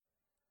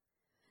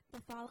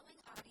The following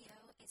audio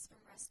is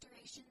from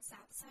Restoration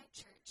Southside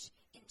Church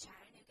in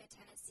Chattanooga,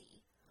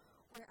 Tennessee,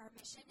 where our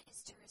mission is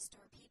to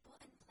restore people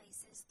and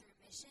places through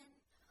mission,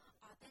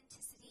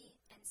 authenticity,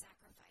 and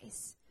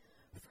sacrifice.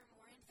 For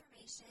more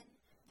information,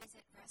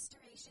 visit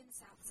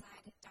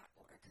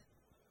restorationsouthside.org.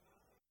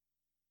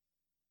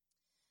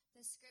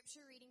 The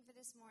scripture reading for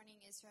this morning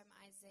is from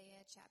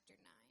Isaiah chapter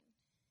 9.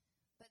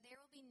 But there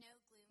will be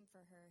no gloom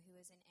for her who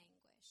is in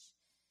anguish.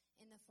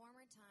 In the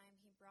former time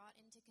he brought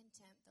into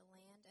contempt the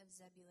land of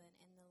Zebulun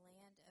and the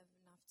land of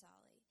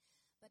Naphtali.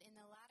 But in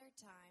the latter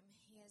time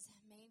he has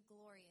made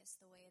glorious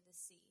the way of the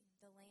sea,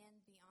 the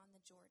land beyond the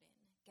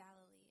Jordan,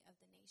 Galilee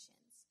of the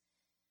nations.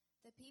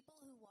 The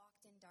people who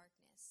walked in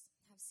darkness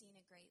have seen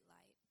a great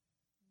light.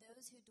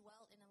 Those who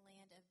dwelt in a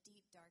land of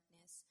deep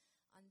darkness,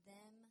 on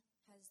them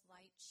has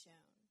light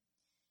shone.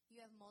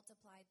 You have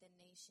multiplied the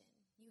nation.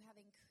 You have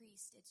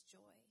increased its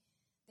joy.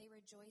 They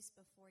rejoice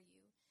before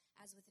you,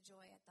 as with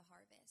joy at the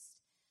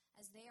harvest,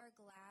 as they are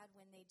glad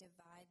when they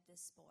divide the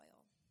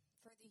spoil.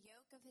 For the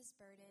yoke of his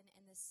burden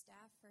and the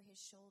staff for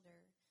his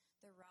shoulder,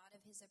 the rod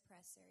of his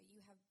oppressor,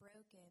 you have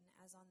broken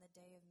as on the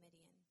day of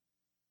Midian.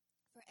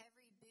 For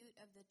every boot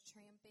of the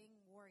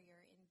tramping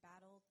warrior in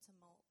battle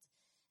tumult,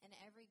 and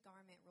every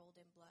garment rolled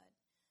in blood,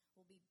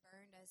 will be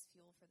burned as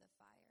fuel for the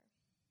fire.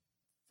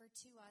 For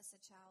to us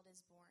a child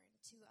is born,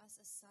 to us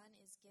a son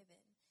is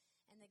given,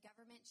 and the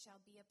government shall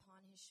be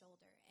upon his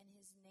shoulder, and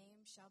his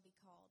name shall be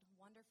called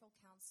Wonderful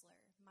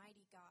Counselor,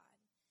 Mighty God,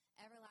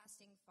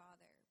 Everlasting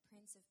Father,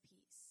 Prince of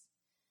Peace.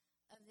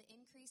 Of the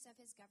increase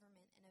of his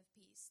government and of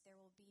peace there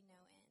will be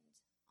no end,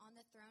 on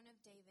the throne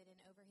of David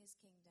and over his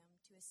kingdom,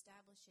 to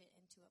establish it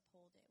and to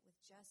uphold it with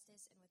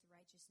justice and with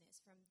righteousness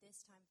from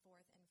this time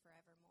forth and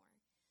forevermore.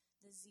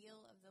 The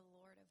zeal of the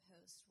Lord of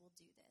hosts will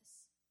do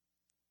this.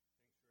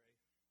 Thanks,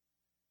 Ray.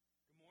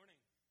 Good morning.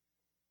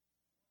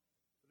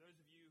 For those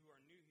of you who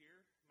are new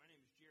here, my name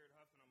is Jared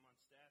Huff, and I'm on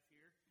staff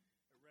here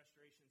at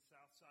Restoration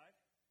Southside.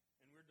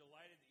 And we're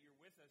delighted that you're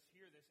with us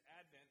here this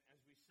Advent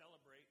as we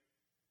celebrate.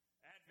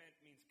 Advent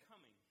means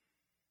coming.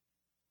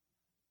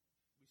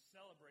 We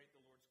celebrate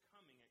the Lord's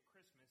coming at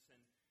Christmas, and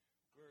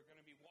we're going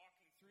to be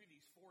walking through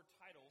these 4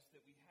 titles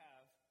that we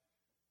have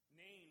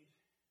named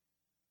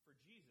for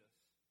Jesus.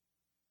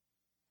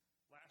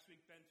 Last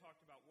week, Ben talked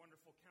about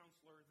Wonderful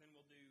Counselor. Then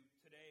we'll do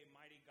today,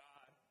 Mighty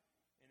God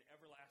and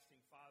Everlasting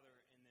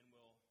Father, and then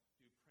we'll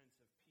do Prince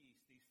of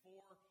Peace. These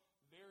 4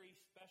 very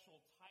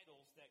special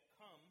titles that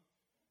come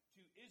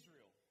to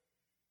Israel.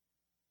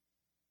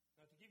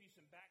 Now, to give you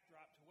some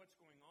backdrop to what's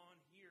going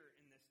on here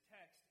in this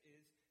text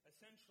is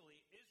essentially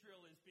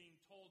Israel is being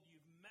told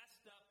you've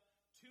messed up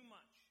too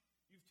much.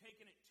 You've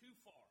taken it too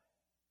far.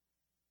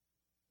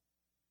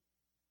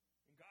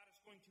 And God is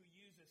going to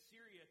use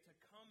Assyria to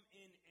come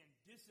in and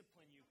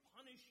discipline you,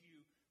 punish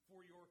you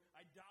for your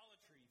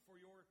idolatry, for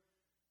your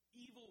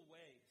evil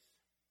ways.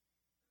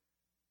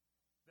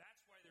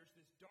 That's why there's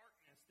this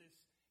darkness,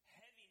 this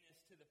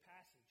heaviness to the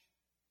passage.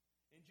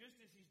 And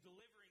just as he's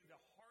delivering the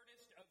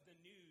hardest of the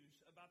news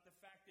about the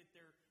fact that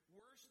their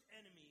worst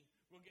enemy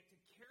will get to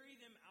carry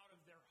them out of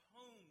their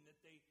home that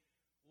they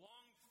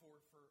longed for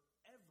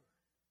forever.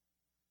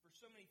 For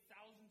so many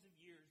thousands of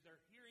years, they're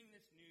hearing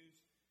this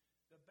news.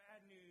 The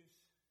bad news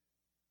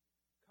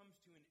comes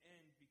to an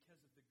end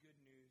because of the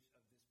good news of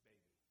this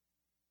baby.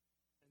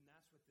 And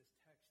that's what this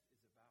text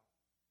is about.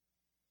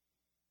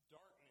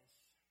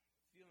 Darkness,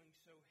 feeling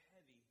so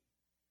heavy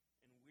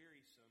and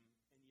wearisome,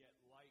 and yet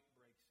light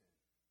breaks in.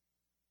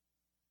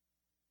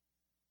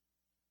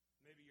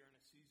 Maybe you're in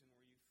a season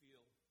where you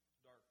feel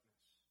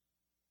darkness.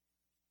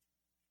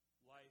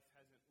 Life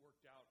hasn't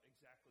worked out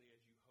exactly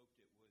as you hoped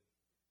it would.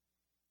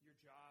 Your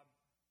job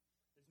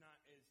is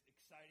not as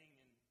exciting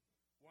and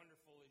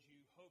wonderful as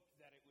you hoped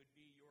that it would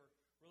be. Your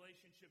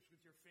relationships with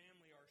your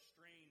family are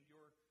strained.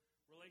 Your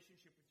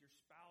relationship with your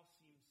spouse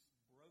seems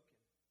broken.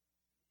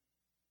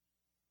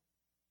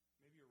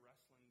 Maybe you're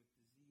wrestling with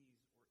disease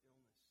or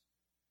illness.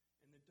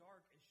 And the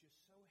dark is just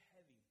so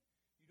heavy,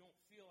 you don't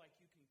feel like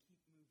you can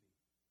keep moving.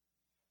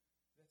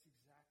 That's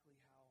exactly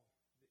how the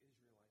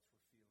Israelites were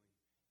feeling,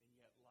 and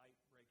yet light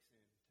breaks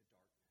into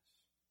darkness.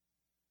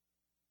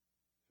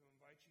 So I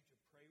invite you to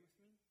pray with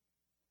me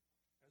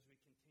as we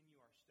continue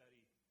our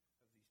study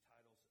of these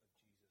titles of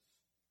Jesus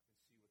and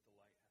see what the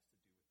light has to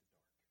do with the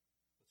dark.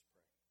 Let's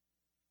pray.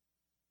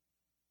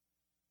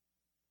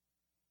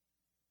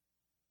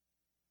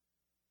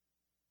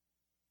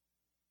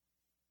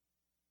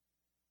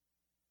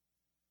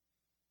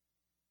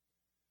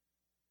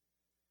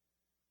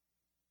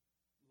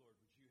 Lord,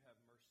 would you have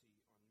mercy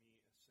on me,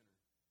 a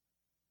sinner?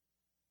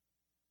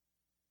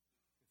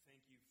 And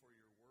thank you for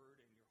your word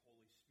and your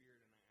Holy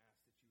Spirit, and I ask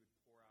that you would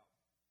pour out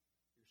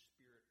your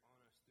Spirit on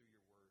us through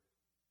your word.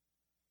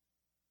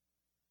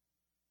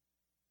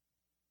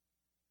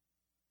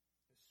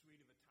 As sweet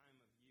of a time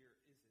of year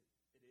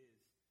it is,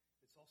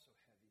 it's also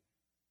heavy,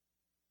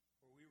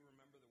 where we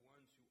remember the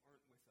ones who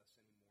aren't with us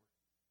anymore.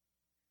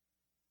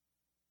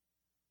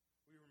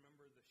 We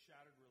remember the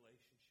shattered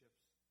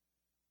relationships.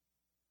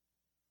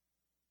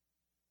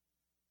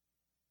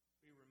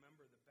 We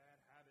remember the bad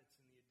habits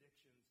and the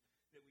addictions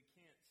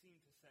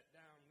set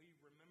down, we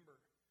remember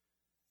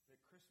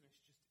that Christmas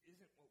just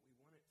isn't what we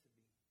want it to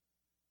be.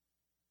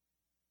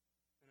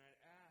 And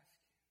I'd ask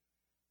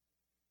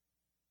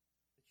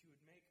that you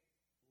would make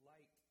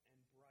light and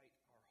bright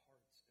our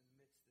hearts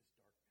amidst this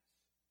darkness.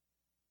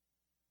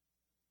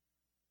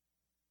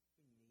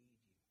 We need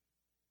you.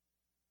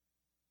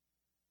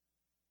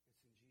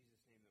 It's in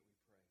Jesus' name that we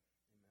pray.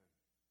 Amen.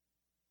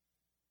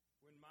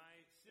 When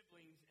my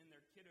siblings and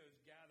their kiddos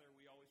gather,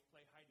 we always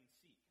play hide and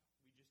seek.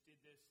 We just did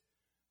this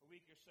a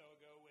week or so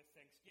ago with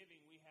Thanksgiving.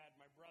 We had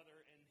my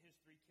brother and his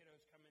 3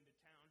 kiddos come into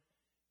town,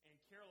 and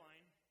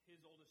Caroline,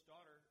 his oldest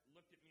daughter,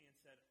 looked at me and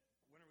said,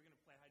 when are we going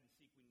to play hide and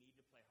seek? We need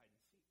to play hide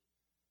and seek.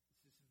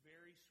 It's this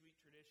very sweet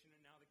tradition,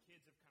 and now the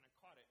kids have kind of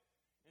caught it.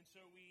 And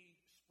so we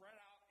spread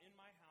out in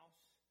my house.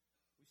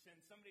 We send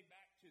somebody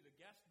back to the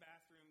guest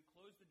bathroom,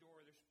 close the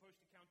door. They're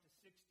supposed to count to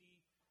 60.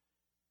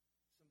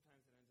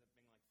 Sometimes it ends up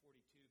being like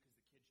 42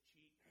 because the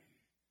kids cheat.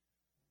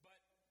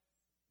 But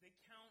they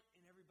count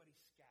and everybody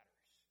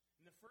scatters.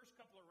 In the first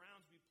couple of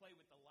rounds, we play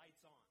with the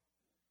lights on.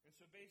 And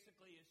so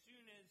basically, as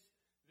soon as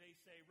they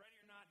say, ready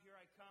or not, here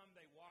I come,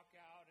 they walk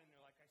out and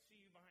they're like, I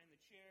see you behind the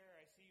chair.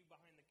 I see you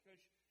behind the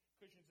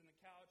cushions in the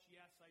couch.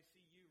 Yes, I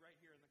see you right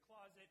here in the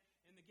closet.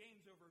 And the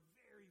game's over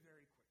very,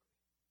 very quickly.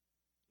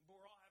 But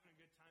we're all having a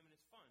good time and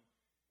it's fun.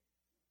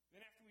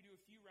 Then after we do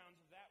a few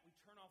rounds of that, we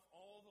turn off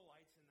all the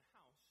lights in the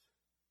house,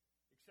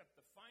 except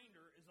the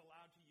finder is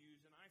allowed to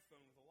use an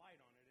iPhone with a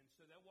light on it. And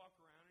so they'll walk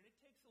around, and it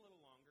takes a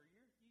little longer.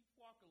 You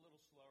walk a little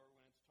slower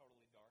when it's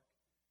totally dark.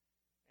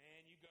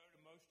 And you go to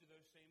most of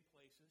those same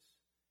places,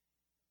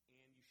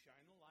 and you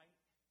shine the light,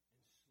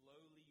 and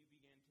slowly you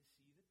begin to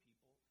see the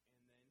people, and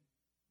then we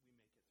make it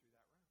through that round.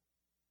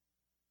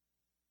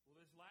 Well,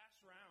 this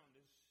last round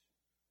is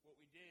what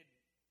we did,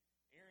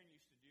 Aaron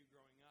used to do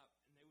growing up,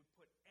 and they would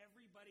put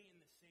everybody in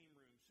the same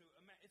room. So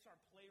it's our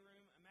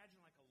playroom.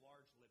 Imagine like a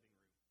large living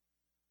room.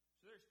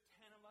 So there's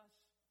 10 of us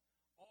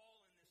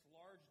all in this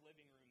large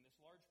living room, this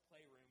large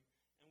playroom,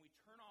 and we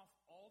turn off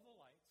all the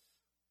lights.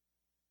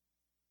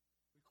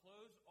 We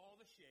close all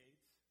the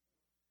shades.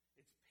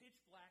 It's pitch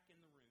black in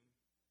the room.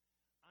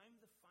 I'm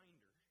the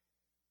finder.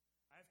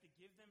 I have to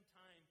give them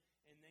time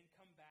and then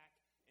come back,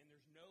 and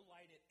there's no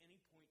light at any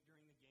point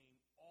during the game.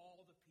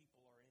 All the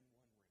people are in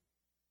one room.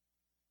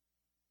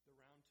 The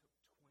round took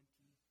 20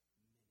 minutes.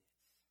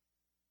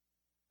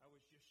 I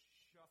was just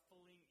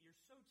shuffling. You're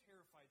so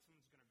terrified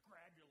someone's going to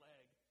grab your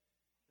leg.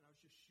 And I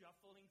was just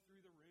shuffling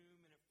through the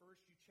room, and at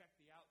first you check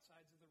the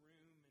outsides of the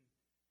room,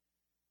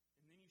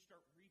 and then you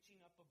start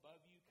reaching up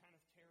above you, kind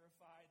of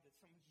terrified that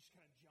someone's just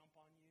going to jump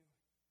on you.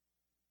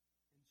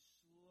 And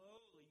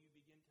slowly you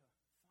begin to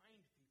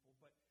find people,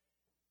 but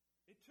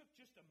it took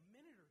just a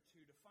minute or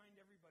two to find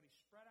everybody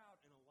spread out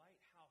in a light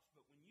house.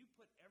 But when you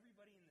put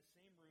everybody in the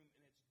same room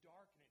and it's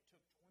dark and it took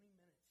 20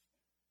 minutes,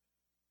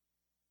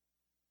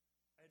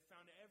 I had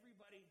found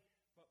everybody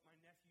but my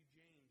nephew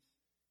James,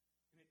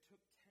 and it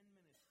took 10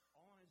 minutes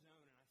all on his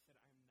own, and I said,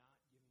 I'm not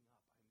giving up.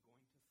 I'm going to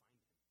find him.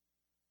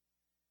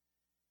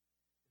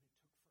 And it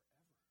took forever.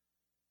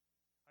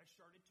 I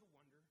started to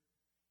wonder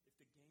if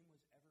the game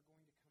was ever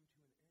going to come to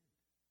an end.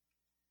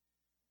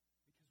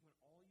 Because when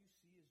all you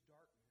see is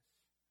darkness,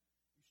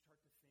 you start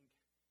to think,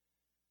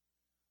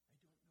 I don't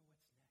know what's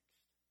next.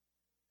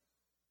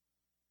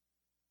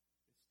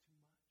 It's too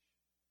much.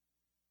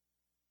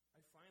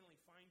 I finally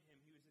find him.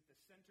 He was at the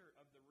center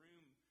of the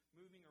room,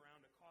 moving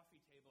around a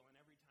coffee table, and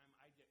every time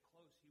I'd get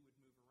close, he would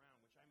move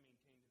around, which I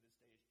maintain to this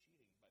day is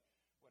cheating, but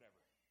whatever.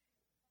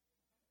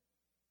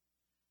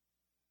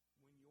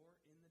 When you're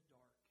in the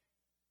dark,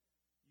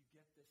 you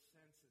get this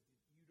sense of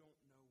you don't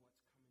know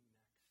what's coming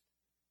next.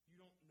 You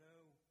don't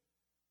know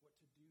what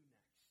to do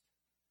next.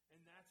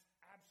 And that's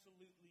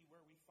absolutely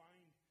where we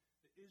find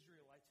the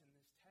Israelites in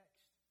this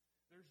text.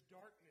 There's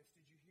darkness.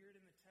 Did you hear it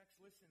in the text?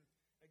 Listen,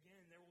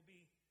 again, there will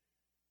be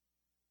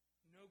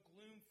no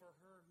gloom for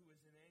her who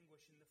is in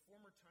anguish. In the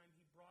former time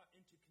he brought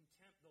into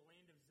contempt the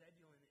land of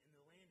Zebulun and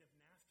the land of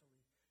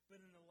Naphtali. But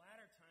in the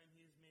latter time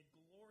he has made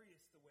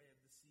glorious the way of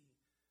the sea,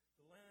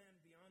 the land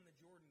beyond the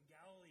Jordan,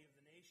 Galilee of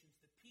the nations.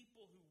 The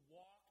people who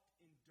walked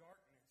in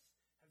darkness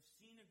have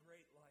seen a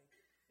great light,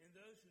 and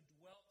those who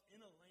dwelt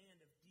in a land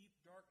of deep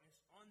darkness,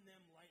 on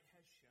them light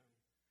has shone.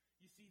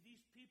 You see,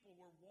 these people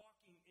were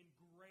walking in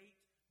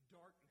great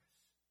darkness.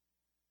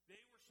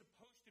 They were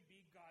supposed to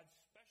be God's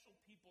special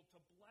people to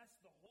bless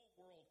the whole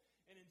world,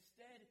 and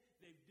instead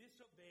they've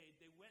disobeyed.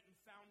 They went and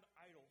found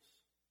idols.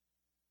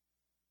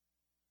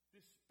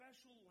 This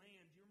special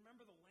land, do you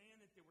remember the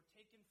land that they were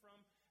taken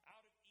from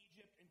out of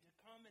Egypt, and to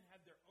come and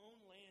have their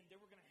own land, they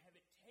were going to have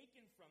it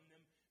taken from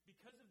them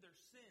because of their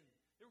sin.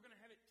 They were going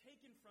to have it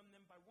taken from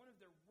them by one of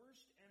their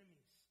worst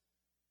enemies.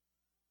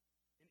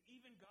 And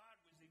even God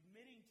was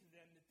admitting to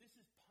them that this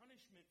is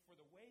punishment for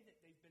the way that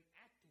they've been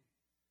acting.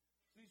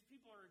 So these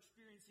people are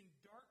experiencing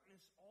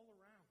darkness all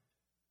around.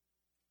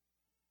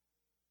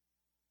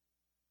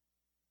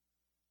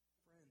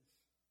 Friends,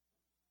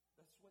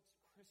 that's what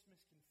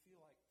Christmas can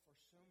feel like for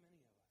so many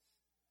of us.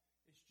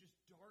 It's just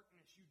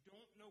darkness. You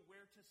don't know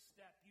where to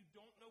step. You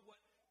don't know what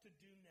to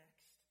do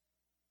next.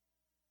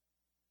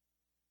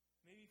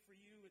 for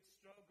you it's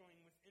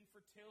struggling with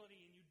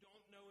infertility and you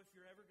don't know if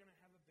you're ever going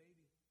to have a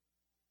baby.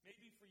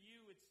 Maybe for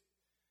you it's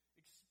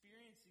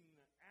experiencing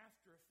the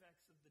after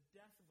effects of the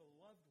death of a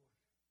loved one.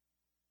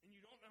 And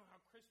you don't know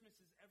how Christmas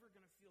is ever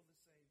going to feel the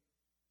same.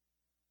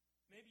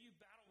 Maybe you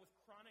battle with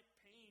chronic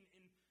pain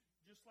and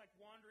just like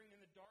wandering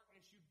in the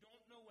darkness, you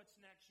don't know what's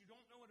next. You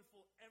don't know if it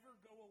will ever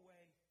go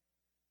away.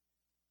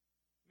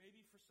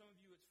 Maybe for some of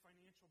you it's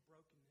financial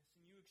brokenness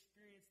and you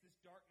experience this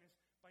darkness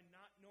by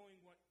not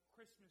knowing what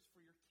Christmas for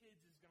your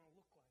kids is going to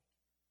look like.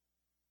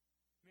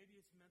 Maybe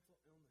it's mental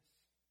illness.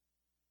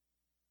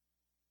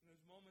 And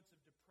those moments of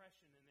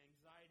depression and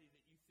anxiety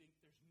that you think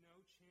there's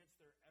no chance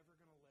they're ever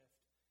going to lift.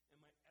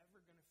 Am I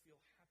ever going to feel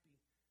happy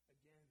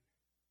again?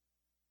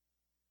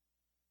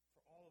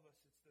 For all of us,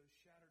 it's those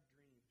shattered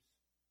dreams.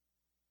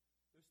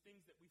 Those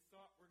things that we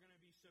thought were going to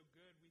be so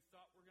good, we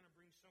thought were going to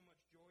bring so much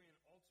joy, and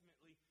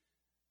ultimately,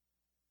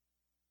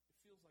 it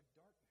feels like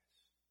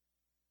darkness.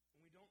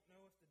 And we don't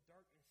know if the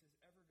darkness is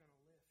ever going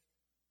to lift.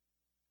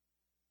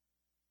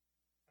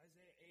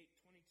 Isaiah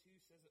 8:22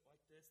 says it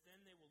like this,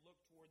 "Then they will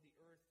look toward the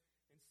earth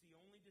and see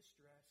only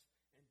distress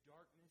and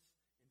darkness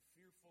and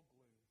fearful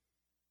gloom,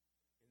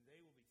 and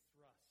they will be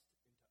thrust into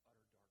utter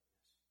darkness."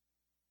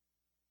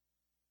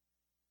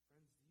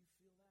 Friends, do you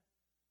feel that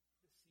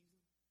this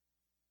season?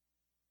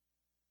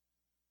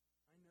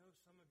 I know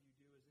some of you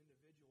do as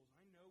individuals.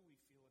 I know we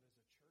feel it as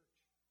a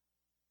church.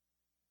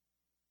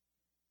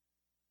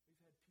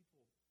 We've had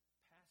people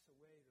pass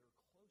away that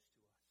are close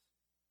to us.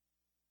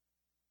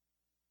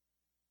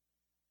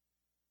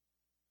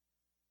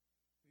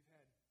 We've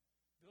had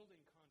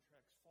building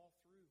contracts fall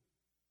through.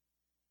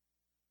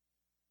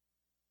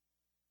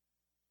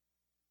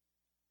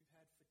 We've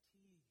had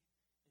fatigue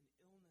and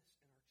illness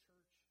in our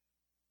church.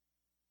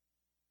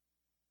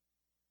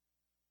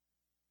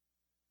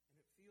 And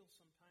it feels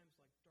sometimes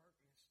like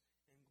darkness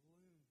and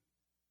gloom.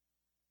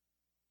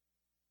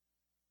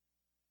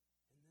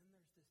 And then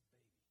there's this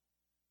baby.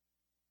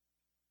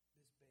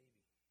 This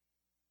baby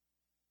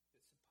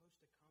that's supposed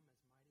to come as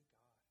mighty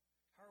God.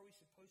 How are we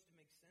supposed to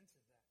make sense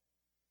of that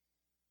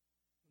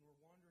when we're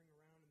wandering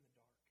around in the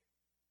dark?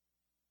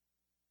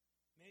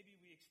 Maybe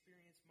we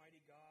experience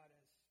mighty God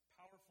as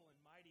powerful and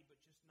mighty, but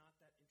just not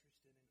that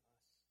interested in us.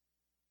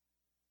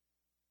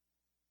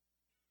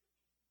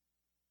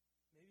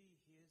 Maybe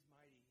he is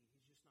mighty,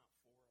 he's just not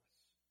for us.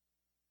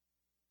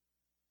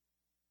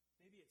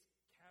 Maybe it's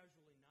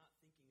casually not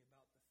thinking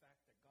about the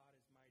fact that God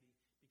is mighty,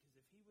 because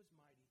if he was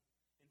mighty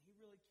and he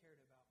really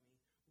cared about me,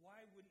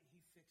 why wouldn't he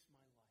fix my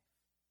life?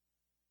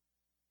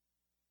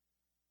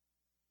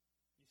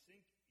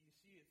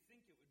 You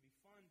think it would be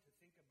fun to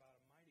think about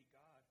a mighty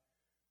God,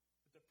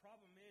 but the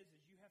problem is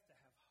you have to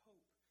have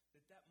hope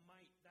that that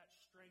might, that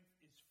strength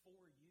is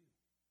for you.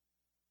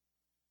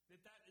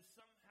 That is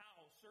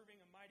somehow serving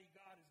a mighty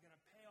God is going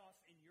to pay off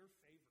in your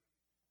favor.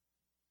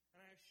 And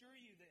I assure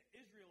you that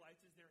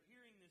Israelites, as they're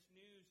hearing this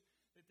news,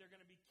 that they're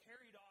going to be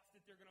carried off,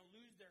 that they're going to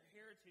lose their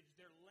heritage,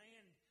 their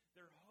land,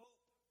 their hope.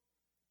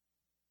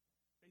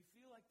 They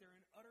feel like they're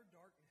in utter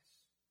darkness.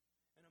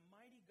 And a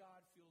mighty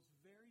God feels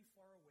very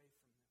far away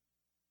from them.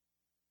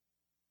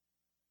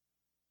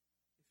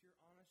 If you're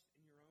honest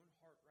in your own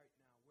heart right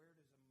now, where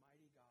does a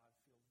mighty God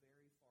feel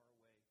very far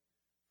away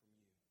from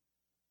you?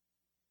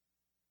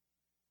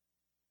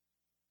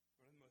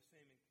 One of the most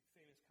famous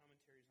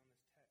commentaries on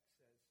this text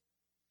says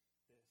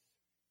this.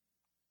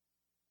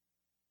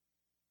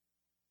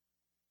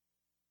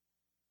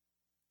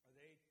 Are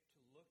they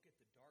to look at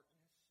the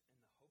darkness and the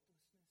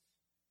hopelessness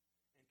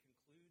and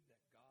conclude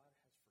that God has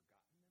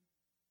forgotten them?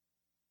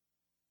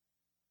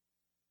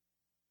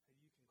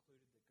 Have you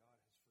concluded that God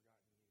has forgotten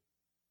you?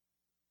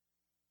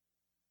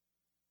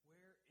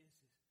 Where is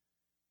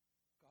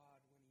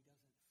God when he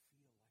doesn't feel like a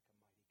mighty God?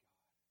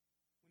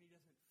 When he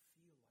doesn't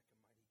feel like a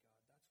mighty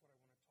God? That's what I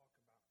want to talk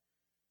about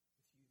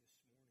with you this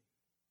morning.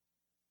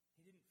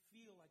 He didn't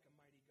feel like a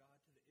mighty God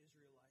to the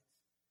Israelites.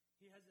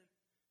 He hasn't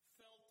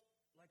felt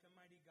like a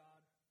mighty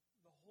God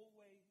the whole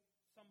way,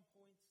 some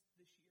points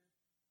this year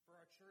for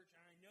our church.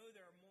 And I know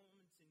there are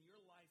moments in your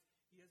life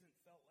he hasn't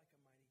felt like a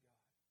mighty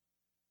God.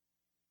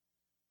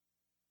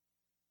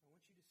 I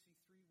want you to see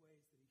three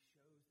ways that he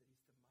shows that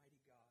he's the mighty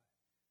God.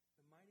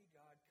 The mighty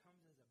God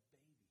comes as a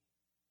baby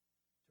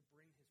to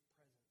bring his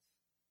presence.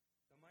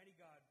 The mighty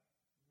God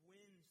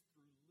wins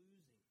through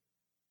losing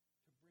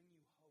to bring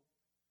you hope.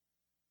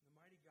 The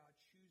mighty God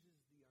chooses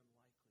the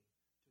unlikely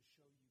to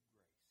show you grace.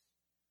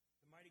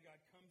 The mighty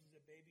God comes as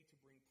a baby to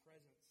bring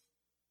presence.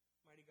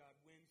 Mighty God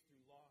wins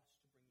through loss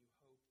to bring you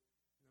hope.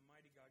 And the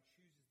mighty God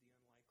chooses the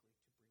unlikely to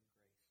bring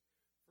grace.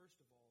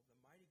 First of all, the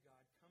mighty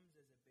God comes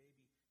as a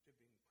baby to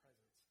bring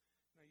presence.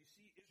 Now you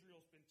see,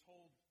 Israel's been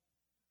told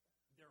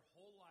their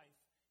whole life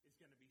is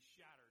going to be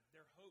shattered.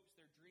 Their hopes,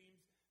 their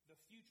dreams, the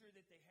future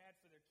that they had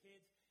for their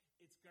kids,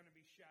 it's going to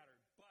be shattered.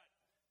 But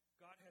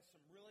God has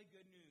some really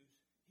good news.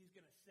 He's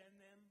going to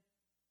send them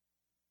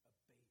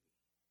a baby.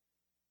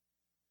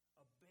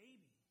 A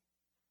baby.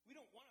 We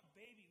don't want a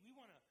baby. We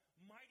want a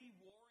mighty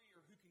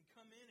warrior who can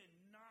come in and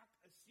knock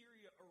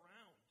Assyria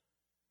around.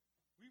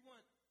 We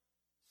want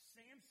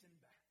Samson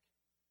back.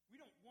 We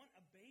don't want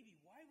a baby.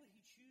 Why would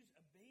he choose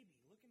a baby?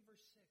 Look in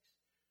verse 6.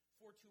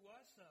 For to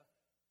us a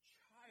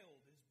child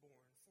is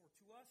born, for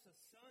to us a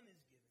son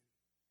is given,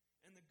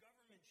 and the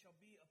government shall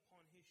be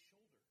upon his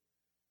shoulder.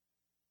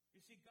 You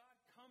see, God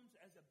comes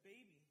as a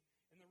baby,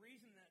 and the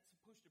reason that's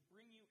supposed to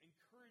bring you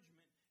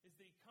encouragement is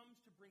that he comes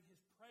to bring his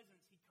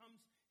presence. He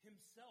comes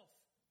himself.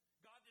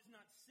 God does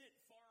not sit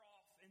far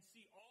off and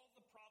see all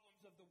the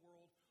problems of the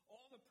world,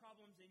 all the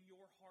problems in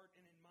your heart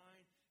and in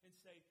mine, and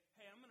say,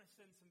 hey, I'm going to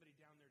send somebody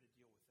down there to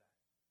deal with that.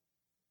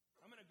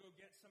 I'm going to go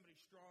get somebody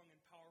strong and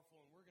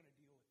powerful, and we're going to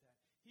deal with that.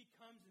 He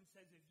comes and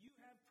says, if you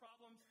have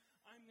problems,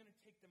 I'm going to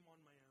take them on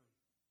my own.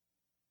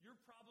 Your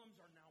problems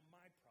are now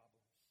my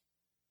problems.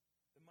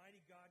 The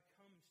mighty God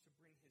comes to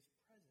bring his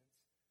presence.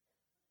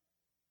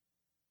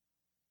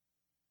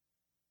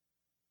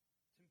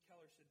 Tim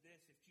Keller said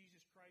this, if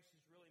Jesus Christ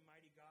is really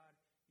mighty God,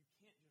 you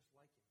can't just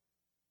like him.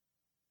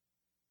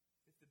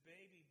 If the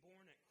baby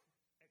born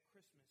at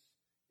Christmas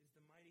is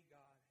the mighty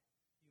God,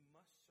 you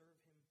must serve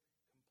him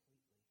completely.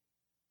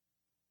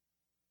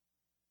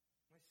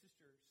 My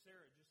sister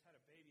Sarah just had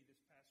a baby this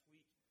past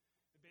week.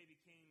 The baby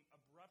came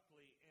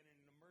abruptly and in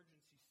an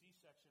emergency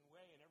C-section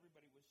way, and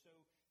everybody was so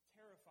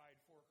terrified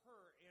for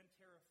her and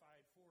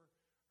terrified for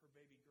her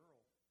baby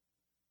girl.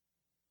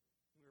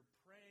 We were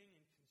praying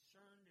and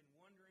concerned and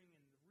wondering,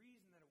 and the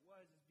reason that it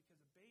was is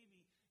because a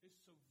baby is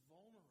so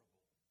vulnerable.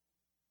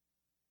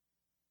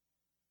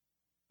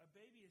 A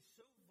baby is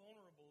so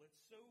vulnerable,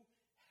 it's so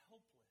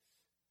helpless.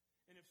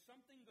 And if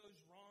something goes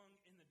wrong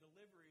in the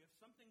delivery, if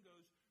something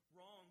goes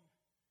wrong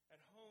at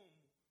home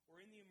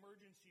or in the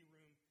emergency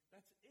room,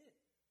 that's it.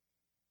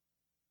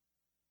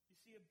 You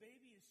see, a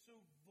baby is so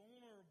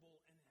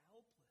vulnerable and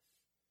helpless.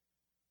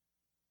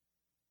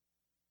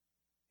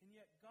 And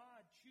yet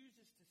God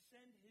chooses to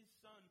send his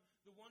son,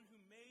 the one who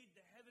made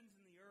the heavens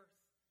and the earth,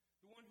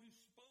 the one who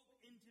spoke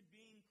into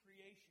being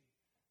creation,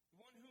 the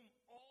one whom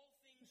all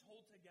things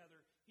hold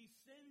together. He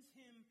sends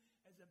him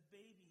as a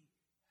baby,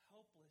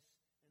 helpless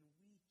and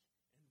weak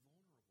and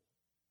vulnerable.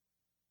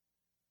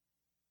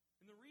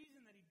 And the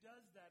reason that he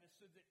does that is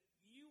so that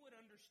you would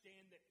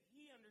understand that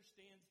he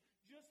understands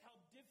just how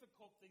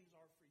difficult things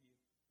are for you.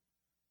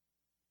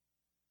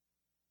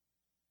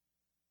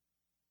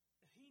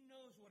 He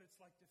knows what it's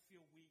like to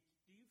feel weak.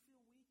 Do you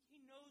feel weak?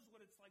 He knows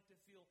what it's like to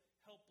feel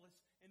helpless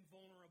and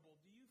vulnerable.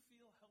 Do you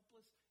feel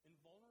helpless and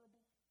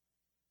vulnerable?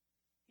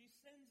 He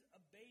sends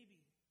a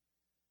baby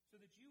so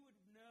that you would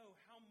know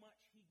how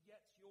much he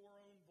gets your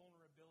own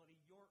vulnerability,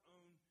 your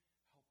own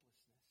helplessness.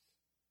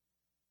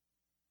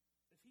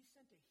 If he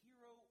sent a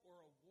hero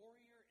or a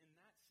warrior in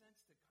that sense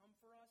to come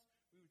for us,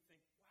 we would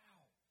think,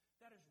 wow,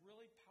 that is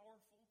really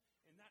powerful,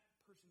 and that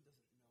person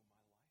doesn't know my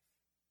life.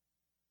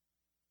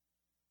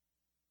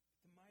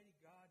 But the mighty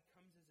God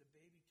comes as a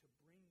baby to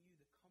bring you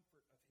the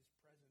comfort of his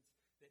presence,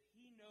 that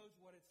he knows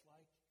what it's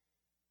like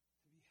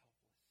to be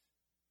helpless.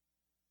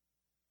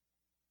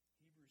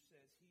 Hebrews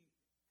says,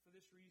 for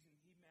this reason,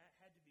 he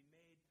had to be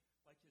made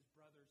like his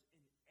brothers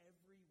in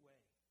every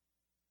way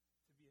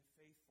to be a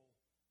faithful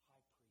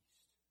high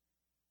priest.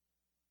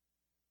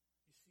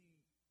 You see,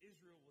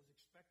 Israel was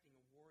expecting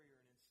a warrior,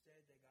 and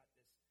instead they got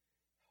this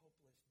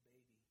helpless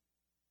baby.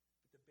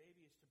 But the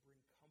baby is to bring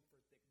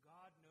comfort, that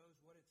God knows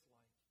what it's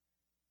like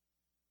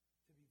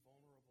to be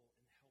vulnerable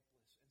and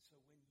helpless. And so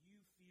when you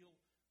feel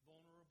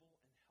vulnerable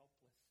and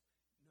helpless,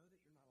 know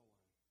that you're not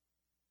alone.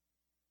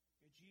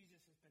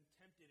 Jesus has been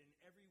tempted in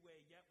every way,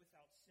 yet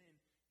without sin.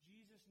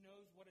 Jesus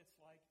knows what it's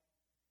like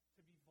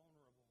to be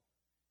vulnerable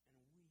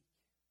and weak.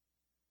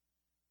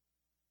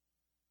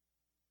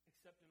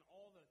 Except in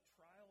all the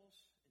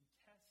trials and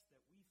tests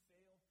that we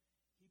fail,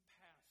 he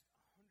passed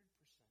 100%.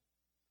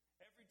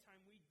 Every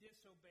time we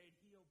disobeyed,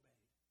 he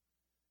obeyed.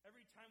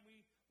 Every time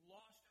we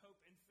lost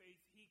hope and faith,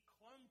 he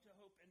clung to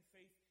hope and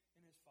faith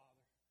in his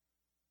Father.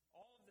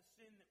 All of the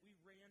sin that we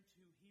ran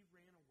to, he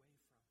ran away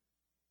from.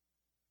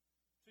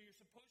 So you're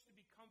supposed to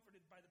be comforted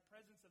by the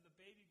presence of the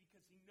baby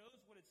because he knows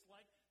what it's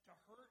like to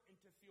hurt and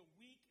to feel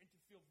weak and to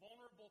feel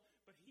vulnerable,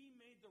 but he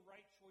made the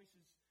right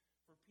choices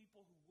for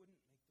people who wouldn't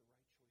make the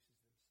right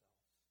choices themselves.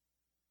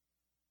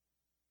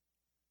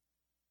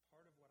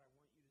 Part of what I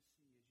want you to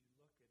see as you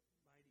look at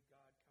mighty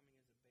God coming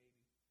as a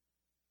baby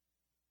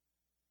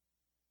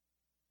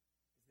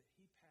is that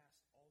he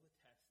passed all the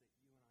tests that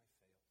you and I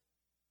failed.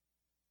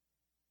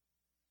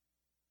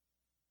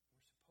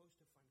 We're supposed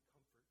to find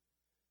comfort,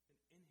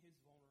 and in his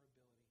vulnerability,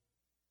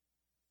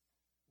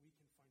 we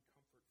can find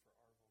comfort for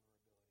our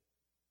vulnerability.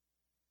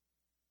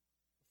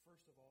 But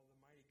first of all, the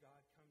mighty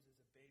God comes as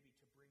a baby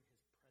to bring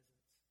his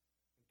presence and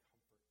comfort.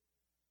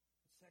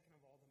 But second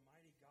of all, the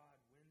mighty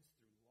God wins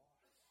through loss.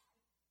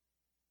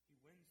 He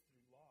wins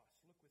through loss.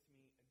 Look with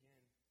me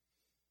again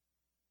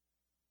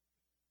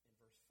in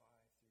verse 5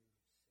 through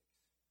 6.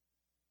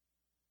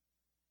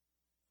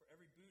 For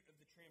every boot of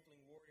the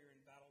trampling warrior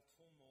in battle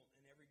tumult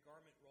and every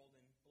garment rolled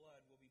in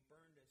blood will be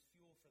burned as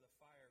fuel for the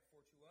fire. For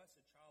to us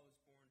a child is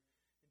born,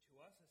 and to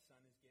us a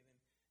son is given,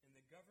 and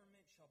the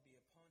government shall be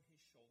upon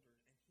his shoulders,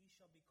 and he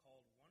shall be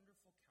called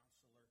Wonderful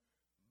Counselor,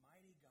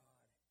 Mighty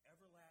God,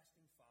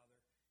 Everlasting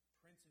Father,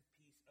 Prince of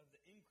Peace. of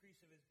the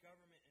increase of his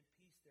government and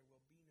peace there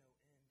will be no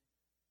end.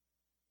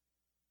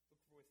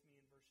 Look with me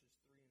in verses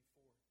 3 and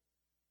 4.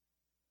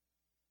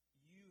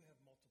 You have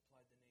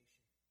multiplied the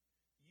nation.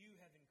 You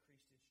have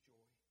increased its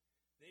joy.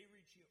 They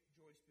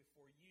rejoice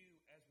before you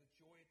as with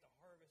joy at the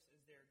harvest, as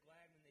they are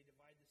glad when they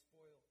divide the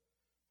spoil.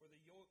 For the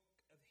yoke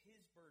of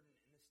his burden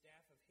and the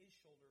staff of his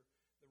shoulder,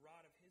 the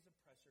rod of his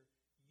oppressor,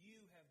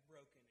 you have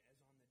broken as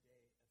on the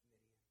day of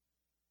Midian.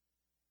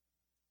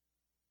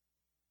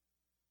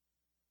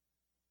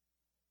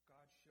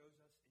 God shows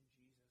us in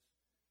Jesus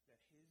that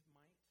his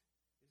might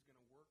is going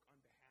to work on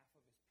behalf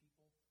of his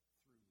people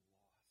through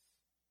loss.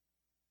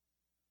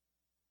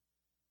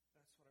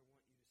 That's what I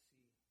want you to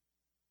see.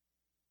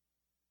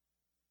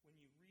 When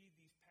you read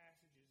these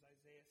passages,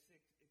 Isaiah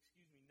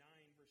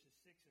 9, verses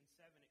 6 and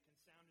 7, it can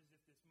sound as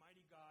if this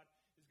mighty God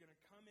is going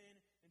to come in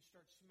and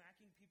start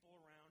smacking people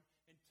around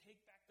and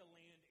take back the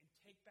land and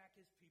take back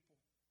his people.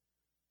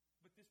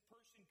 But this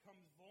person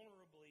comes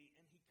vulnerably,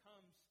 and he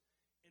comes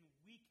in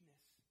weakness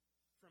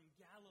from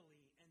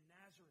Galilee and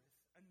Nazareth,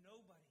 a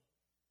nobody,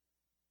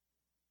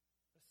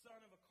 the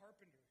son of a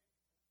carpenter.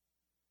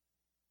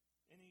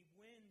 And he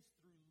wins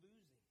through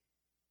losing.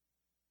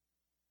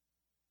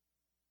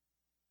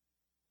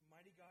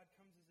 Mighty God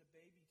comes as a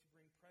baby to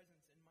bring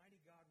presence, and mighty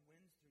God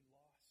wins through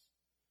loss.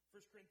 1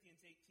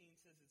 Corinthians 18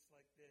 says it's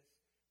like this: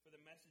 for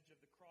the message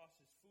of the cross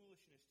is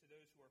foolishness to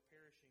those who are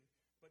perishing,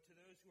 but to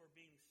those who are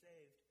being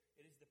saved,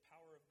 it is the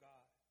power of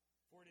God.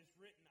 For it is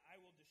written, I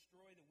will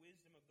destroy the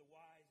wisdom of the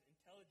wise,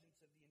 intelligence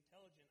of the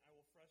intelligent I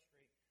will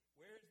frustrate.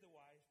 Where is the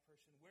wise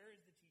person? Where is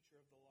the teacher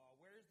of the law?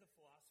 Where is the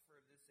philosopher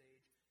of this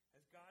age?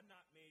 Has God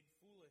not made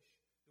foolish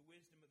the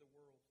wisdom of the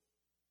world?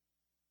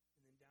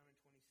 And then down in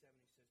 27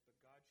 he says, but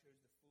God chose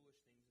the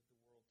foolish things of the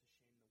world to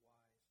shame the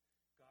wise.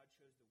 God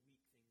chose the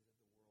weak things of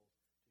the world to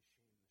shame the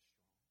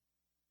strong.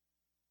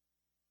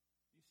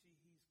 You see,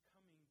 he's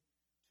coming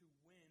to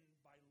win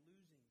by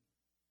losing.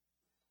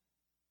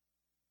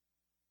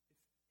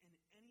 If in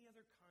any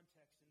other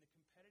context, in the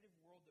competitive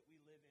world that we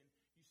live in,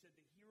 you said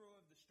the hero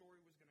of the story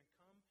was going to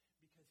come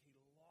because he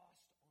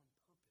lost on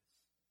purpose.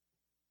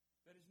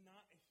 That is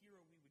not a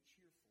hero we would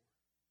cheer for.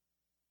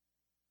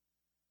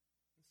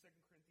 In 2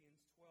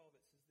 Corinthians 12,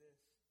 it says this: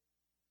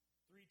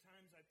 3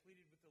 times I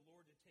pleaded with the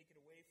Lord to take it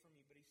away from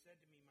me, but he said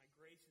to me, my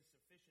grace is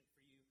sufficient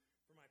for you,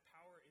 for my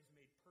power is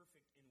made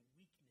perfect in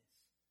weakness.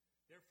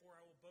 Therefore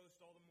I will boast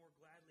all the more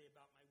gladly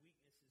about my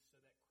weaknesses, so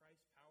that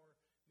Christ's power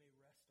may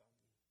rest on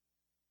me.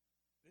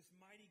 This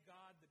mighty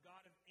God, the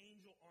God of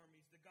angel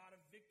armies, the God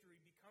of victory,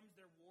 becomes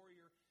their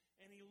warrior,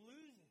 and he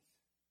loses.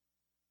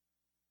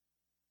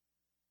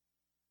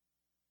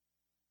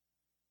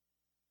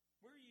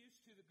 We're used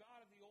to the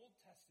God of the Old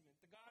Testament,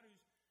 the God who's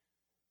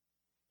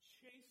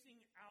chasing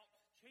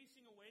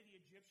away the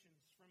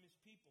Egyptians from his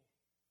people.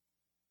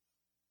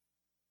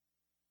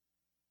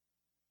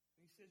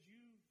 And he says,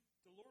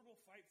 the Lord will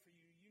fight for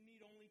you. You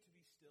need only to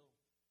be still.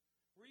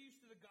 We're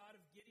used to the God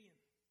of Gideon,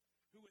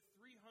 who with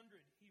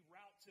 300, he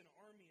routs an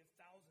army of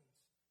thousands.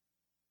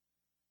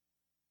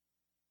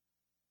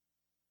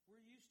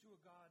 We're used to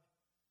a God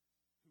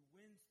who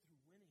wins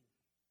through winning.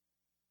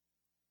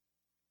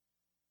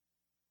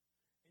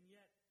 And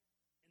yet,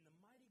 in the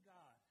mighty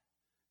God,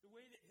 the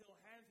way that he'll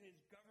have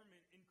his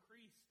government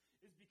increase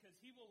is because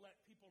he will let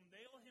people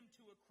nail him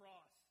to a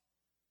cross.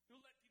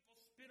 He'll let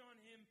people spit on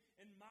him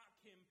and mock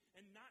him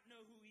and not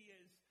know who he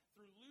is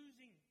through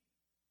losing.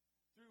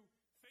 Through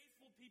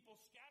faithful people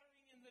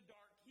scattering in the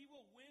dark, he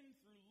will win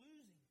through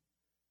losing.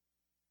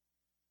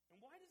 And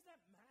why does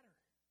that matter?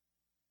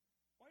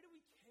 Why do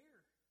we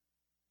care?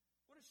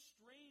 What a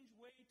strange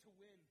way to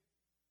win.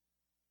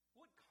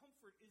 What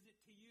comfort is it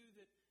to you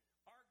that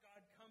our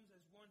God comes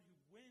as one who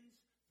wins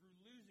through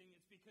losing?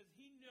 It's because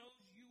he knows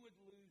you would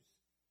lose.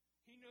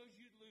 He knows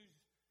you'd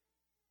lose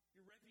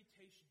your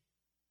reputation,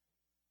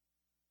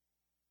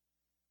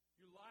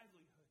 your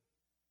livelihood.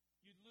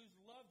 You'd lose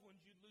loved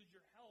ones. You'd lose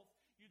your health.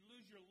 You'd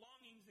lose your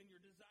longings and your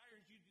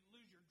desires. You'd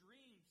lose your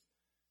dreams.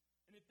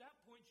 And at that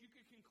point, you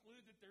could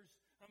conclude that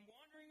I'm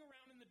wandering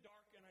around in the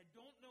dark and I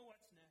don't know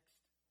what's next.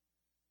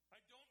 I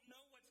don't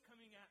know what's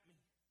coming at me.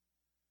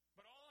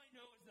 But all I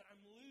know is that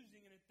I'm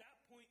losing, and at that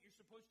point you're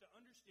supposed to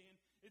understand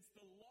it's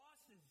the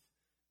losses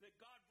that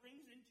God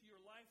brings into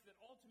your life that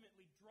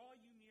ultimately draw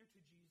you near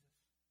to Jesus.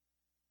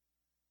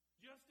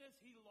 Just as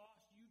he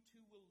lost, you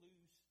too will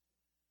lose.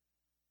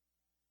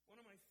 One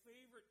of my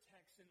favorite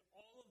texts in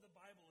all of the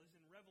Bible is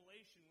in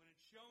Revelation, when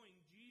it's showing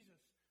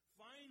Jesus,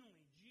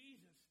 finally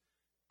Jesus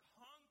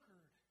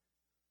conquered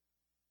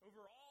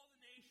over all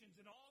the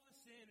nations and all the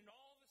sin and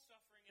all the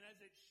suffering. And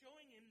as it's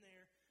showing in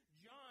there,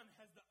 John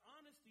has the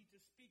honesty to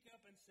speak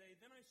up and say,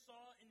 then I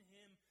saw in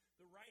him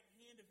the right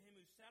hand of him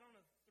who sat on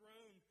a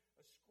throne,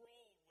 a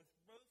scroll with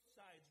both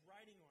sides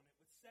writing on it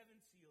with 7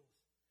 seals.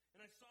 And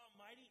I saw a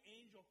mighty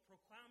angel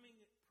proclaiming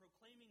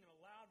in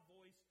a loud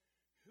voice,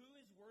 who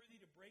is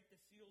worthy to break the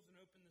seals and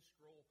open the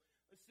scroll?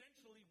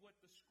 Essentially what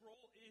the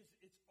scroll is,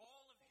 it's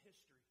all of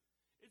history.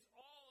 It's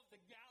all of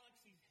the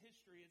galaxy's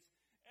history. It's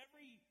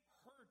every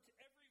hurt,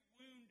 every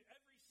wound,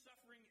 every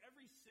suffering,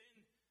 every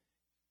sin.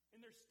 And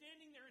they're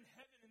standing there in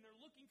heaven and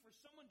they're looking for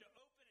someone to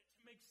open it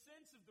to make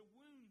sense of the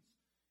wounds.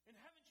 And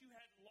haven't you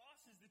had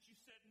losses that you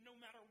said, no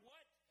matter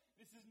what,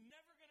 this is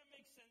never going to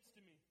make sense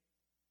to me?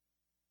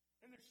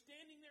 And they're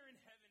standing there in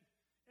heaven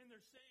and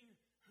they're saying,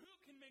 who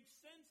can make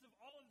sense of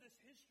all of this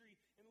history?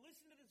 And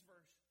listen to this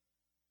verse.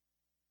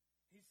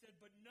 He said,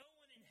 but no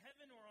one in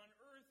heaven or on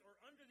earth or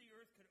under the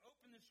earth could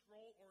open the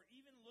scroll or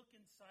even look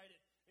inside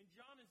it. And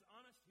John is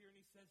honest here and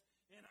he says,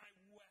 and I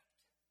wept.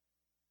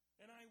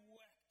 And I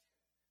wept.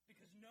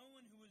 Because no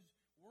one who was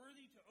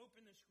worthy to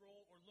open the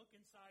scroll or look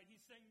inside,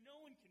 he's saying no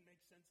one can make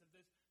sense of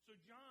this. So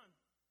John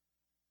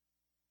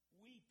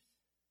weeps.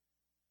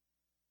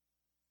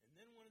 And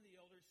then one of the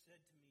elders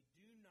said to me,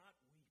 do not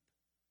weep.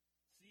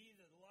 See,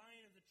 the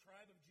Lion of the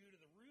tribe of Judah,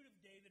 the Root of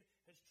David,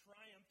 has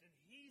triumphed, and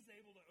he's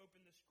able to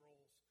open the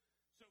scrolls.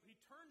 So he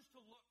turns to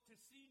look to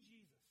see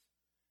Jesus,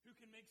 who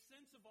can make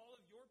sense of all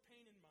of your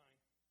pain and mine.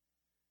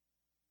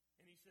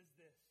 And he says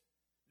this,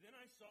 then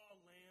I saw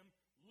a lamb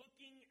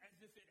looking as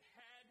if it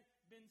had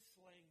been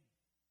slain,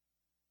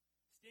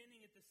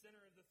 standing at the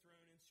center of the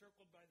throne,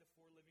 encircled by the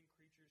 4 living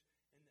creatures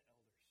and the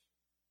elders.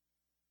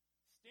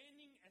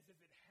 Standing as if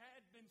it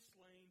had been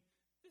slain.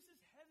 This is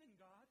heaven,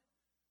 God.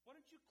 Why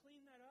don't you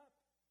clean that up?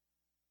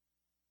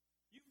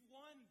 You've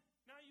won.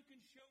 Now you can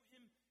show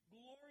him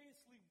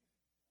gloriously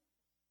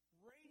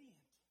radiant.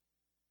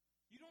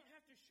 You don't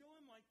have to show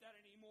him like that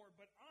anymore.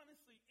 But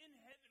honestly, in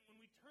heaven, when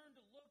we turn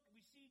to look,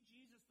 we see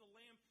Jesus, the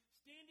Lamb,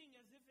 standing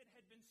as if it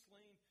had been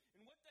slain.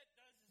 And what that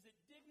does is it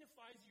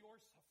dignifies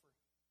your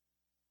suffering.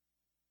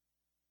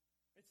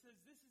 It says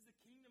this is the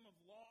kingdom of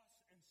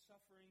loss and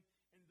suffering,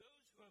 and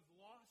those who have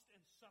lost and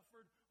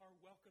suffered are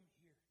welcome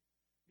here.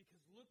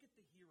 Because look at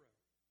the hero.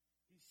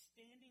 He's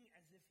standing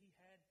as if he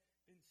had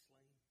been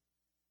slain.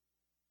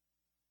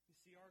 You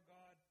see, our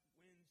God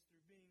wins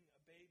through being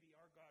a baby.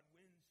 Our God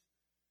wins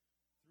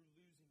through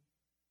losing.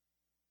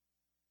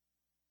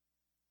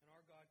 And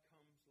our God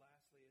comes,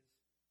 lastly,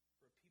 as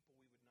for a people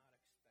we would not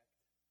expect.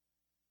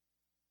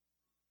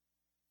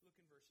 Look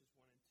in verses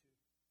 1 and 2.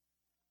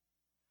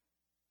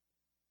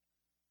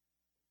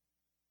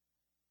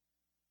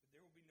 But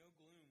there will be no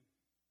gloom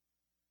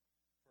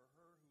for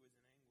her who is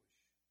in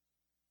anguish.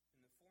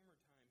 In the former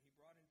time, he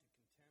brought into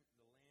contempt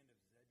the land of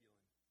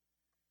Zebulun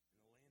and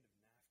the land of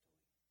Naphtali.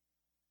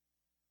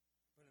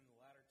 But in the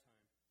latter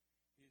time,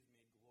 he has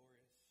made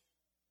glorious the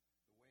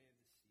way of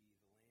the sea,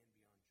 the land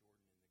beyond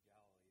Jordan, and the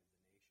Galilee of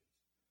the nations.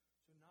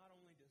 So not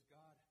only does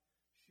God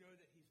show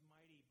that he's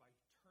mighty by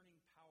turning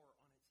power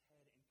on its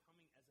head and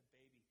coming as a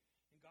baby,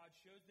 and God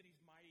shows that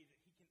he's mighty,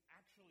 that he can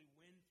actually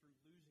win through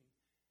losing.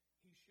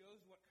 He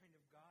shows what kind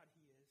of God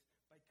he is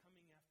by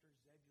coming after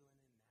Zebulun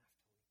and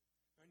Naphtali.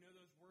 Now, I know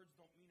those words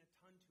don't mean a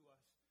ton to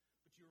us,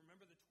 but you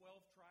remember the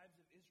 12 tribes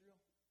of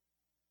Israel?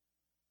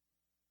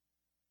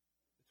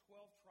 The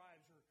 12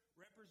 tribes are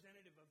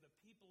representative of the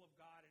people of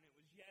God, and it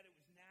was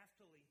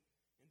Naphtali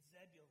and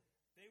Zebulun.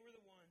 They were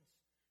the ones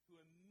who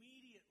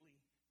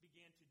immediately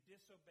began to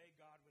disobey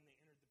God when they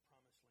entered the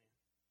promised land.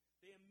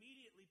 They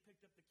immediately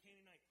picked up the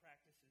Canaanite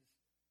practices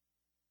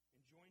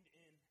and joined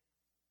in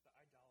the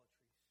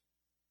idolatries.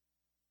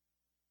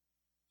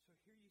 So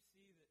here you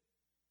see that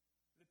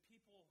the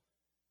people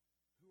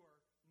who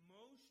are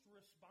most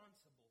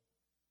responsible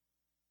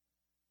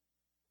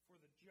for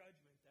the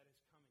judgment that is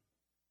coming,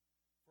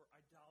 for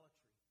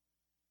idolatry,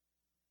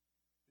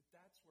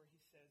 that's where he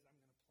says, I'm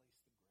going to place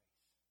the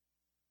grace.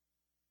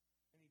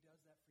 And he does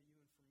that for you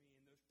and for me.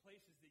 In those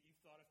places that you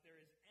thought, if there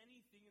is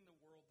anything in the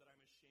world that I'm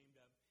ashamed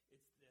of,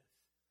 it's this.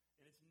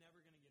 And it's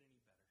never going to get any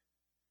better.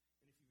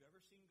 And if you've ever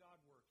seen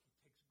God work, he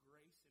takes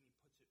grace and he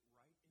puts it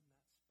right in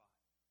that spot.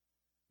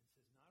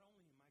 And says, not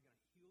only am I going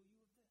to heal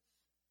you of this,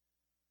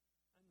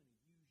 I'm going to use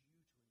you to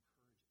encourage others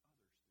through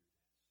this.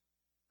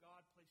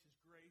 God places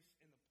grace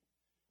in the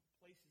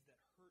places that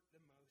hurt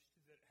the most,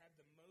 that have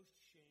the most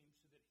shame,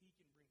 so that he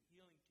can bring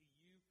healing to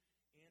you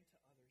and to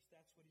others.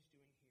 That's what he's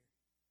doing here.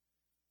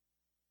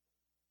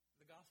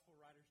 The gospel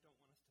writers don't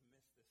want us to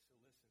miss this, so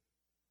listen.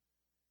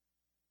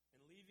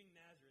 And leaving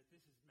Nazareth,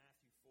 this is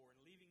Matthew 4,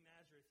 and leaving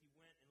Nazareth, he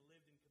went and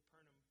lived in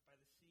Capernaum by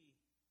the sea,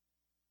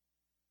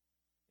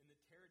 in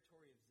the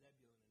territory of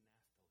Zebulun and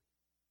Naphtali,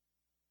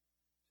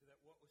 so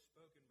that what was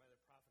spoken by the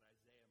prophet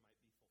Isaiah might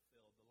be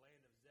fulfilled. The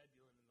land of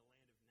Zebulun and the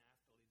land of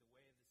Naphtali, the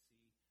way of the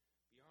sea,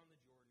 beyond the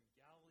Jordan,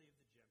 Galilee of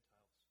the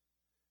Gentiles.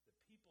 The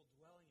people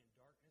dwelling in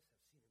darkness have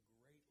seen a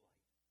great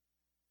light.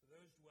 For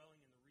those dwelling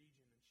in the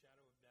region and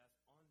shadow of death,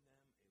 on them a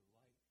light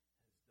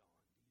has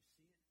dawned.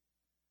 Do you see it?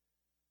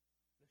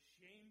 The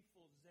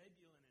shameful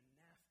Zebulun and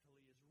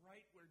Naphtali is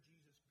right where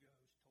Jesus goes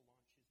to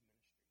launch his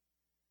ministry.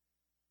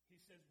 He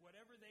says,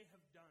 whatever they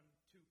have done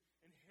to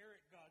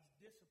inherit God's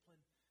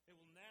discipline, they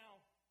will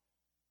now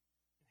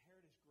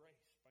inherit his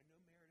grace by no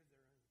merit of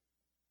their own.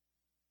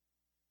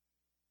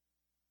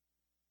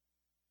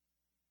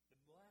 The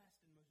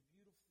last and most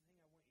beautiful thing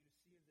I want you to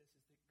see of this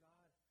is that God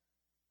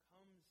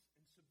comes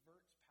and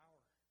subverts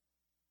power.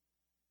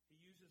 He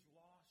uses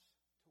loss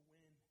to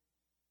win.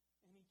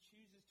 And he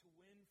chooses to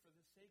win for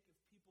the sake of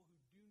people who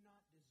do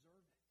not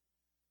deserve it.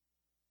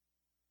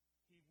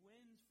 He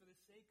wins for the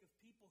sake of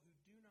people who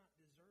do not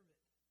deserve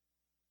it.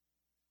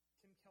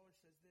 Tim Keller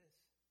says this: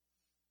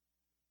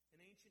 in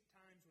ancient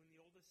times, when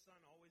the oldest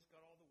son always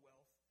got all the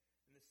wealth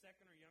and the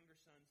second or younger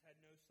sons had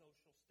no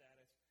social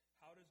status,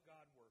 how does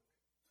God work?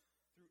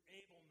 Through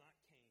Abel, not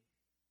Cain.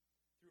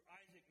 Through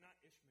Isaac, not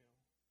Ishmael.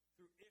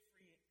 Through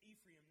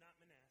Ephraim, not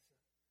Manasseh.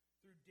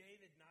 Through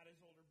David, not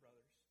his older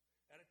brothers.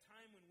 At a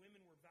time when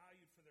women were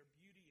valued for their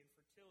beauty and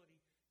fertility,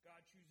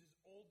 God chooses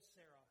old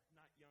Sarah,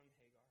 not young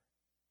Hagar.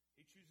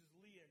 He chooses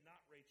Leah,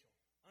 not Rachel,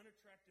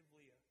 unattractive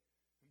Leah,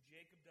 whom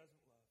Jacob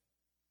doesn't love.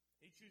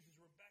 He chooses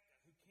Rebekah,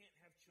 who can't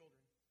have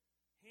children,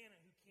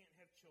 Hannah, who can't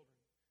have children,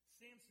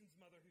 Samson's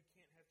mother, who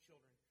can't have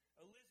children,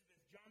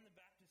 Elizabeth, John the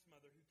Baptist's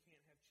mother, who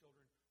can't have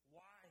children.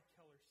 Why,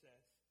 Keller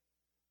says,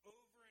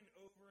 over and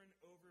over and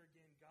over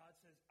again, God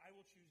says, I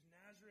will choose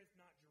Nazareth,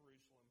 not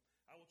Jerusalem.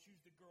 I will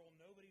choose the girl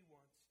nobody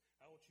wants.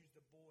 I will choose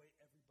the boy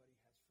everybody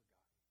has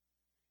forgotten.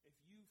 If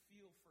you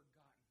feel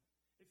forgotten,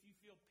 if you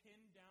feel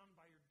pinned down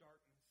by your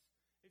darkness,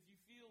 if you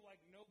feel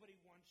like nobody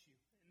wants you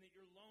and that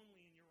you're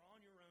lonely and you're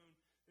on your own,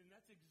 then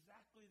that's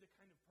exactly the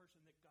kind of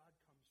person that God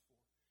comes for.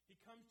 He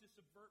comes to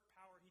subvert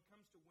power. He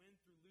comes to win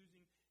through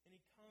losing. And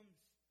he comes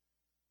to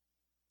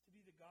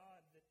be the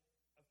God of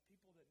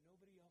people that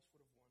nobody else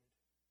would have wanted.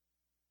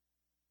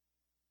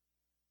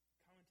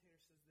 The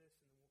commentator says this,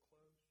 and then we'll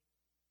close.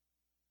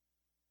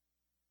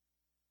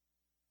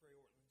 Ray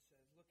Ortlund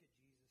says, look at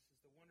Jesus as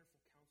the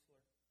wonderful counselor.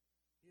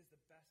 He has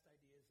the best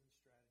ideas and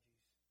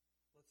strategies.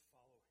 Let's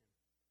follow him.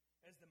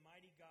 As the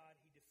mighty God,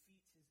 he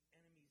defeats his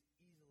enemies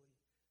easily.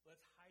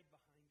 Let's hide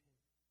behind him.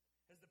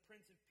 As the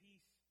Prince of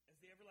Peace, as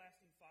the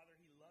everlasting Father,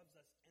 he loves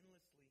us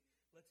endlessly.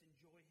 Let's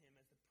enjoy him.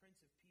 As the Prince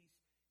of Peace,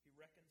 he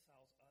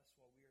reconciles us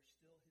while we are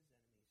still his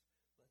enemies.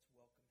 Let's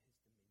welcome his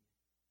dominion.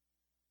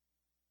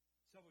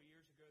 Several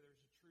years ago, there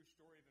was a true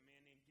story of a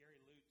man named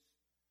Gary Lutz.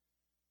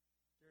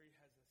 Gary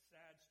has a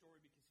sad story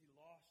because he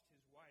lost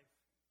his wife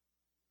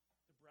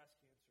to breast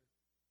cancer.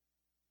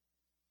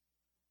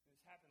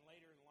 This happened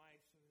later in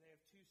life, so they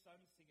have two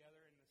sons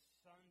together, and the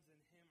sons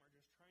and him are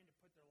just trying to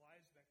put their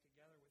lives back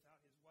together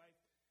without his wife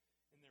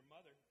and their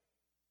mother.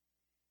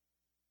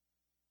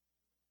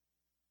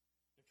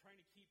 They're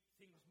trying to keep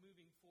things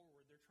moving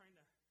forward. They're trying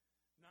to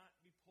not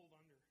be pulled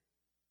under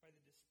by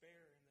the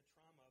despair and the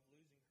trauma of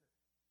losing her.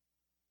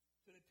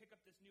 So they pick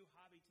up this new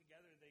hobby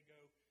together. They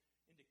go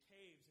into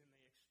caves and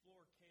they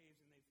explore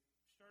caves, and they've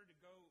started to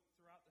go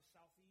throughout the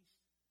southeast.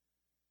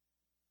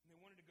 And they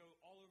wanted to go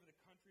all over the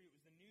country. It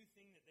was the new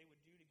thing that they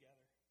would do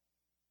together.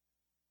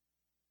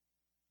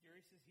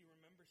 Gary says he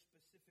remembers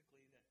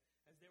specifically that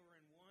as they were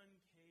in one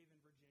cave in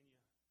Virginia,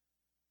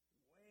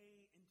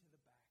 way into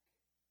the back,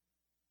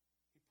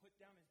 he put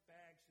down his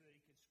bag so that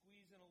he could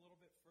squeeze in a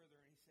little bit further,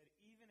 and he said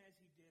even as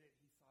he did it,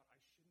 he thought,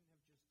 I shouldn't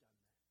have just done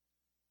that.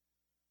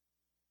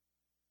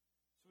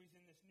 So he's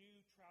in this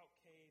new trout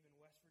cave in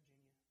West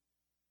Virginia,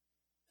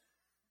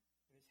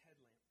 and his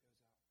headlamp goes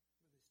out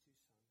with his two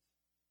sons.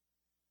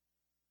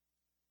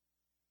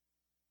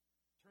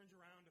 Turns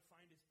around to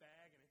find his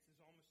bag, and it's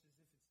almost as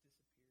if it's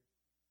disappeared.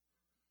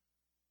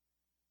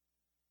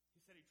 He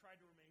said he tried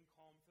to remain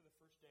calm for the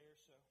first day or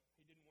so.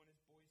 He didn't want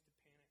his boys to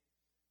panic.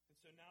 And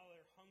so now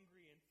they're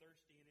hungry and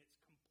thirsty, and it's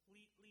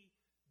completely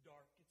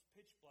dark. It's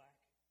pitch black.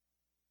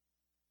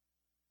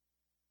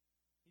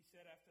 He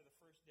said after the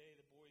first day,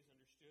 the boys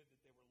understood that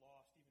they were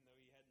lost, even though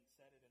he hadn't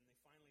said it, and they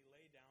finally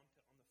lay down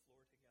on the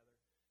floor together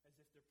as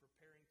if they're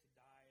preparing to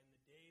die. And the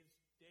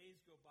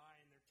days go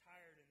by, and they're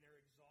tired, and they're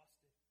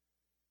exhausted.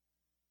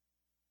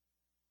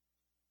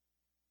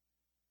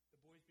 The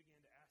boys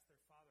began to ask their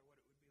father what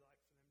it would be like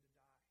for them to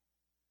die.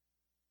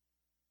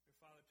 Their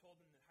father told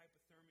them that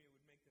hypothermia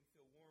would make them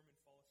feel warm and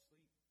fall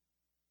asleep,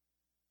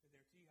 that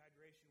their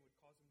dehydration would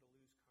cause them to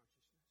lose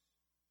consciousness.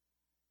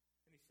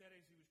 And he said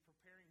as he was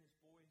preparing his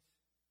boys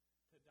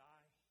to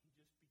die, he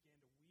just began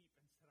to weep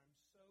and said, I'm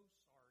so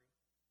sorry.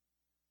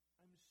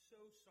 I'm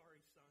so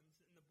sorry, sons.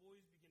 And the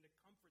boys began to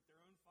comfort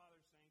their own father,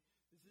 saying,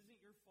 this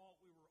isn't your fault.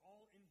 We were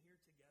all in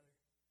here together.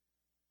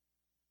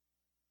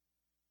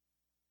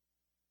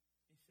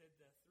 He said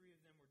the three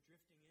of them were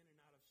drifting in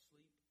and out of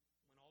sleep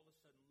when all of a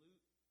sudden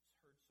Lutz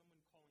heard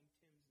someone calling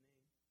Tim's name.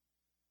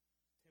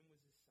 Tim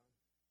was his son.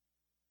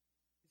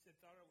 He said,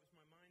 thought it was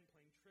my mind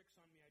playing tricks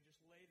on me. I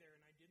just lay there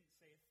and I didn't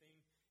say a thing.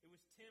 It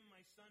was Tim,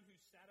 my son, who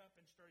sat up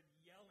and started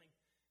yelling.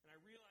 And I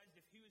realized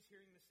if he was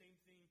hearing the same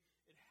thing,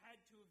 it had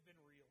to have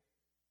been real.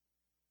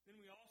 Then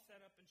we all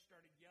sat up and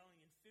started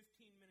yelling, and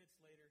 15 minutes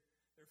later,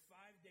 their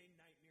 5-day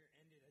nightmare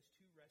ended as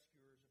two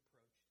rescuers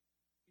approached.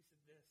 He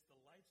said this, the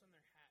lights on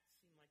their hats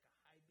seemed like a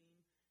high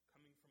beam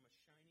coming from a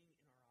shining in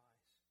our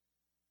eyes.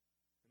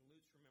 And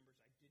Lutz remembers,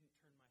 I didn't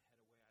turn my head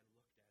away. I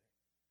looked at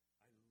it.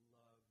 I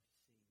loved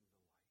seeing the light.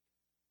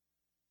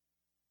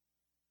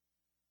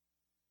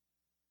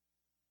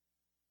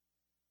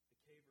 The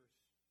cavers,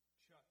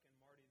 Chuck and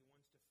Marty, the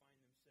ones to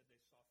find them, said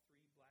they saw 3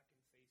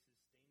 blackened faces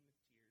stained with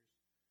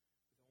tears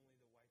with only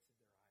the whites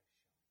of their eyes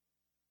showing.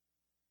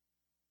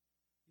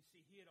 You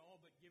see, he had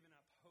all but given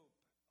up hope.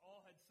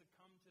 All had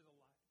succumbed to the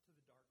light, to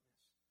the darkness.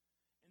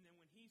 And then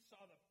when he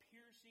saw the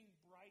piercing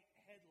bright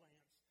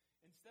headlamps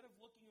Instead of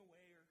looking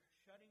away or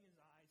shutting his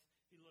eyes,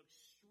 he looked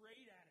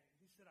straight at it.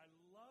 He said, I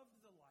loved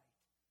the light.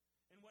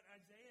 And what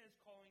Isaiah is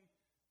calling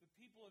the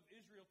people of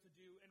Israel to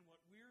do and what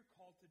we're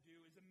called to do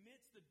is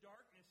amidst the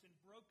darkness and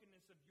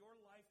brokenness of your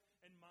life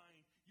and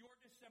mine, your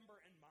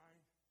December and mine,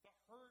 the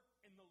hurt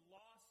and the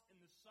loss and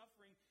the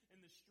suffering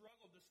and the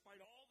struggle, despite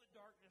all the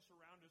darkness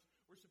around us,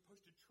 we're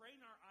supposed to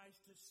train our eyes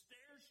to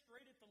stare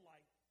straight at the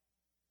light.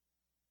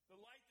 The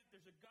light that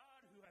there's a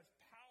God who has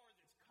power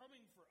that's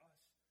coming for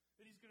us,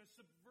 that he's going to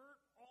subvert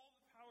all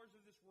the powers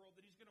of this world,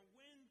 that he's going to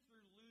win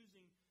through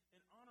losing and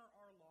honor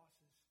our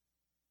losses.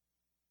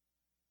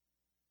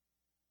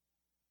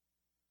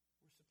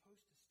 We're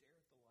supposed to stare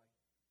at the light.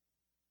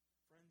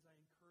 Friends, I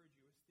encourage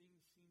you, as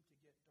things seem to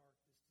get dark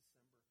this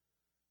December,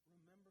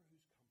 remember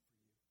who's come for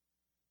you.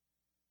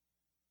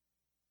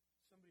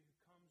 Somebody who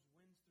comes,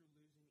 wins through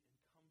losing,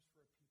 and comes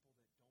for a people that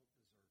don't deserve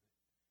it.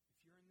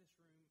 If you're in this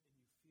room and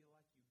you feel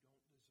like you don't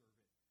deserve it,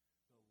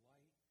 the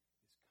light is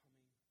coming for you.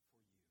 Let's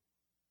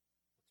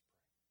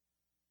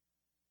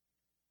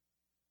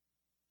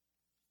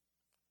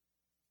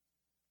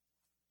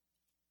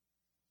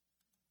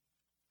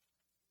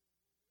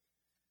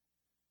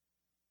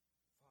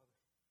pray. Father,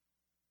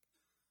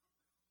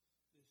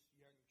 this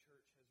young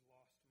church has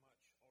lost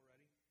much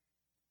already,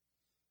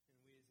 and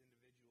we as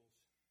individuals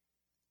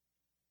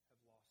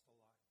have lost a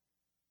lot.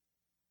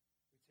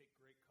 We take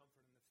great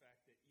comfort in the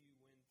fact that you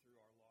win through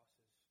our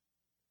losses.